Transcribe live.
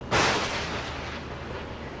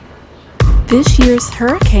This year's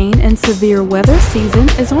hurricane and severe weather season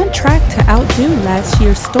is on track to outdo last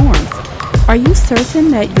year's storms. Are you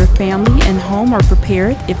certain that your family and home are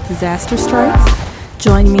prepared if disaster strikes?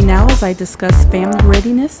 Join me now as I discuss family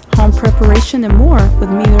readiness, home preparation, and more with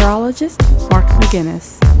meteorologist Mark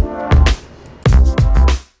McGinnis.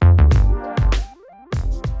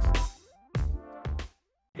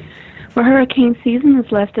 Well, hurricane season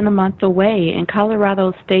is less than a month away, and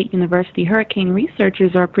Colorado State University hurricane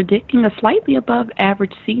researchers are predicting a slightly above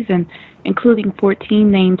average season, including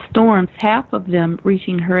 14 named storms, half of them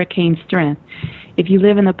reaching hurricane strength. If you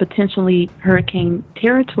live in a potentially hurricane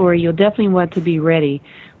territory, you'll definitely want to be ready.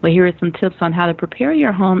 Well, here are some tips on how to prepare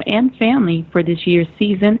your home and family for this year's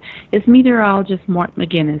season. It's meteorologist Mark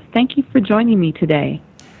McGinnis. Thank you for joining me today.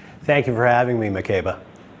 Thank you for having me, Makeba.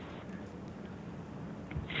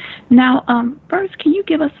 Now, first, can you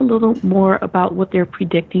give us a little more about what they're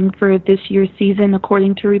predicting for this year's season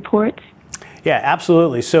according to reports? Yeah,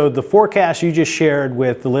 absolutely. So the forecast you just shared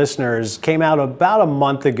with the listeners came out about a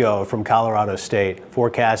month ago from Colorado State,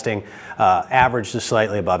 forecasting average to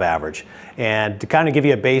slightly above average. And to kind of give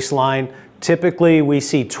you a baseline, typically we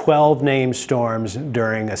see 12 named storms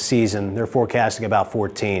during a season. They're forecasting about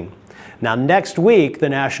 14. Now, next week, the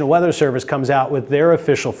National Weather Service comes out with their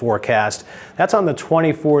official forecast. That's on the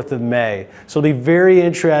 24th of May. So it'll be very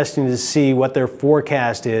interesting to see what their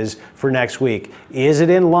forecast is for next week. Is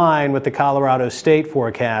it in line with the Colorado State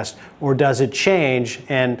forecast, or does it change?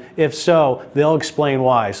 And if so, they'll explain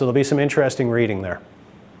why. So there'll be some interesting reading there.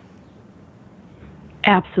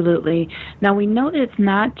 Absolutely. Now, we know that it's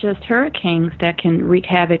not just hurricanes that can wreak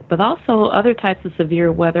havoc, but also other types of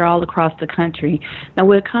severe weather all across the country. Now,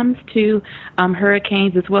 when it comes to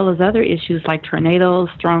hurricanes as well as other issues like tornadoes,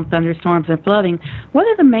 strong thunderstorms, and flooding, what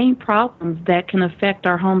are the main problems that can affect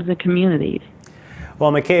our homes and communities?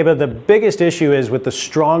 Well, Makeba, the biggest issue is with the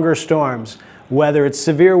stronger storms, whether it's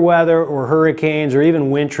severe weather or hurricanes or even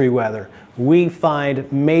wintry weather, we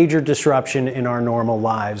find major disruption in our normal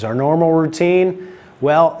lives. Our normal routine,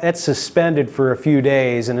 well, it's suspended for a few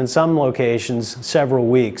days and in some locations several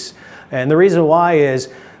weeks. And the reason why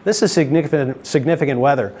is this is significant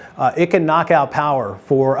weather. It can knock out power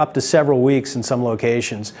for up to several weeks in some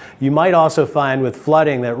locations. You might also find with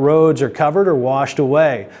flooding that roads are covered or washed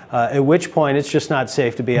away, at which point it's just not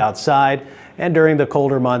safe to be outside. And during the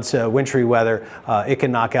colder months, wintry weather, it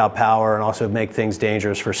can knock out power and also make things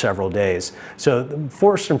dangerous for several days. So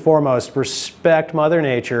first and foremost, respect Mother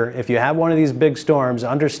Nature. If you have one of these big storms,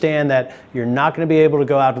 understand that you're not going to be able to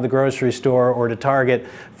go out to the grocery store or to Target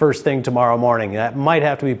first thing tomorrow morning. That might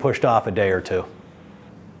have to be pushed off a day or two.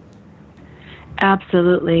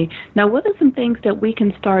 Absolutely. Now, what are some things that we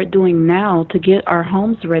can start doing now to get our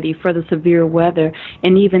homes ready for the severe weather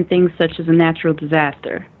and even things such as a natural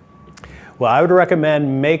disaster? Well, I would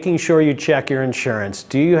recommend making sure you check your insurance.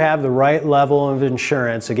 Do you have the right level of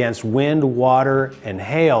insurance against wind, water, and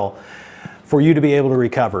hail for you to be able to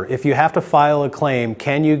recover? If you have to file a claim,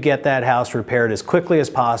 can you get that house repaired as quickly as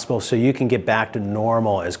possible so you can get back to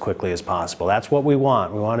normal as quickly as possible? That's what we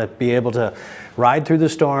want. We want to be able to ride through the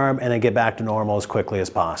storm and then get back to normal as quickly as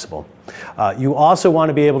possible. You also want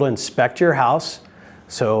to be able to inspect your house.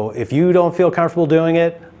 So if you don't feel comfortable doing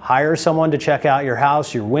it, hire someone to check out your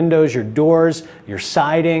house, your windows, your doors, your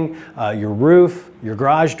siding, your roof, your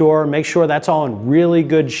garage door. Make sure that's all in really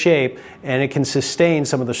good shape and it can sustain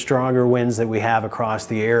some of the stronger winds that we have across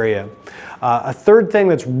the area. A third thing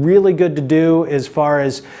that's really good to do as far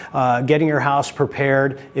as getting your house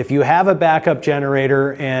prepared, if you have a backup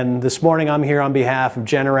generator, and this morning I'm here on behalf of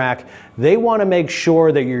Generac, they want to make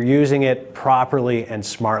sure that you're using it properly and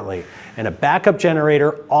smartly. And a backup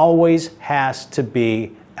generator always has to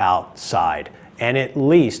be outside and at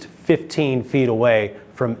least 15 feet away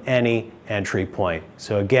from any entry point.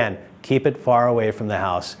 So again, keep it far away from the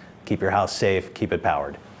house, keep your house safe, keep it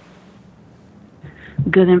powered.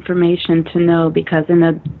 Good information to know, because in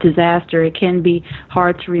a disaster it can be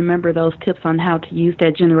hard to remember those tips on how to use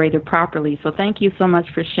that generator properly. So thank you so much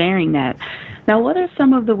for sharing that. Now, what are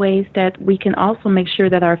some of the ways that we can also make sure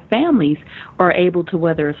that our families are able to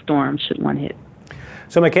weather a storm should one hit?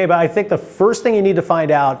 So Makeba, I think the first thing you need to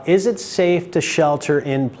find out, is it safe to shelter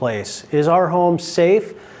in place? Is our home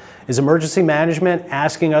safe? Is emergency management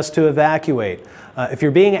asking us to evacuate? If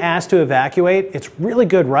you're being asked to evacuate, it's really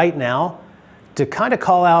good right now to kind of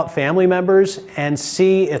call out family members and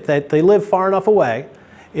see if they live far enough away,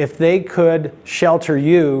 if they could shelter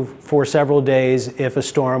you for several days if a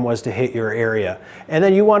storm was to hit your area. And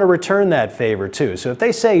then you want to return that favor too. So if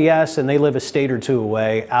they say yes and they live a state or two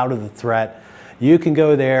away, out of the threat, You can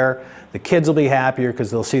go there. The kids will be happier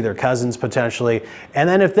because they'll see their cousins potentially. And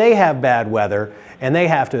then if they have bad weather and they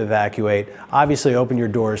have to evacuate, obviously open your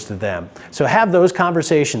doors to them. So have those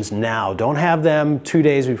conversations now. Don't have them 2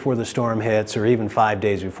 days before the storm hits or even 5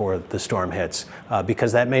 days before the storm hits,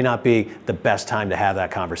 because that may not be the best time to have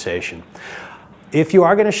that conversation. If you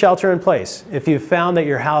are going to shelter in place, if you've found that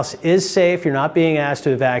your house is safe, you're not being asked to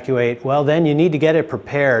evacuate, well, then you need to get it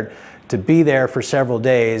prepared to be there for several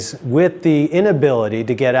days with the inability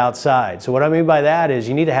to get outside. So what I mean by that is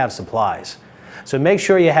you need to have supplies. So make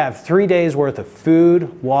sure you have 3 days worth of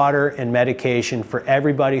food, water, and medication for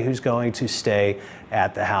everybody who's going to stay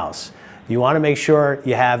at the house. You want to make sure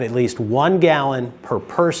you have at least 1 gallon per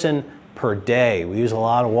person per day. We use a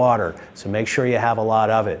lot of water, so make sure you have a lot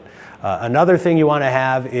of it. Another thing you want to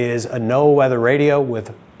have is a NOAA weather radio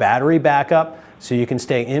with battery backup, so you can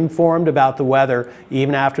stay informed about the weather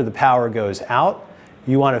even after the power goes out.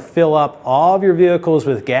 You want to fill up all of your vehicles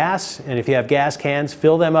with gas, and if you have gas cans,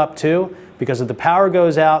 fill them up too, because if the power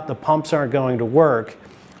goes out, the pumps aren't going to work.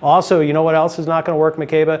 Also, you know what else is not going to work,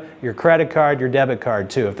 McCabe? Your credit card, your debit card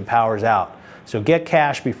too, if the power's out. So get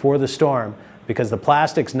cash before the storm, because the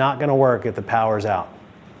plastic's not going to work if the power's out.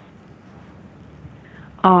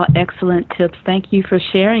 All excellent tips. Thank you for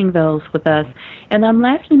sharing those with us. And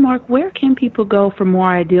lastly, Mark, where can people go for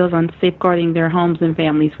more ideas on safeguarding their homes and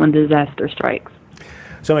families when disaster strikes?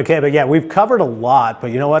 So McCabe, yeah, we've covered a lot,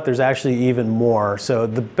 but you know what? There's actually even more. So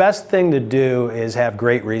the best thing to do is have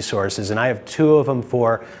great resources, and I have 2 of them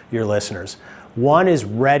for your listeners. One is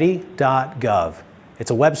ready.gov.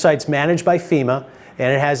 It's a website that's managed by FEMA,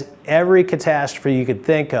 and it has every catastrophe you could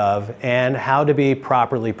think of and how to be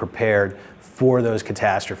properly prepared for those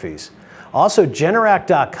catastrophes. Also,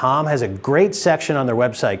 Generac.com has a great section on their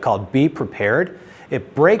website called Be Prepared.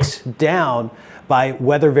 It breaks down by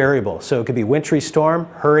weather variable. So it could be wintry storm,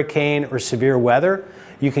 hurricane, or severe weather.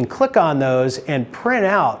 You can click on those and print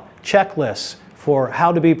out checklists for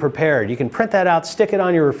how to be prepared. You can print that out, stick it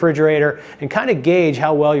on your refrigerator, and kind of gauge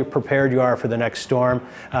how well you're prepared you are for the next storm.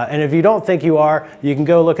 And if you don't think you are, you can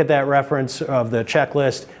go look at that reference of the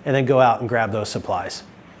checklist and then go out and grab those supplies.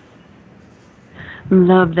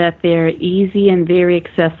 Love that they're easy and very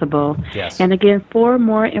accessible. Yes. And again, for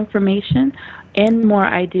more information and more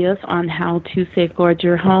ideas on how to safeguard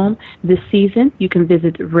your home this season, you can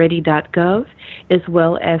visit ready.gov as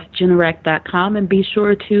well as Generac.com, and be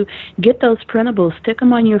sure to get those printables, stick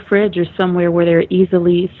them on your fridge or somewhere where they're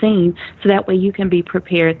easily seen, so that way you can be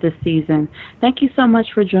prepared this season. Thank you so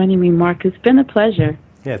much for joining me, Mark. It's been a pleasure.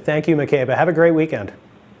 Yeah, thank you, McCabe. Have a great weekend.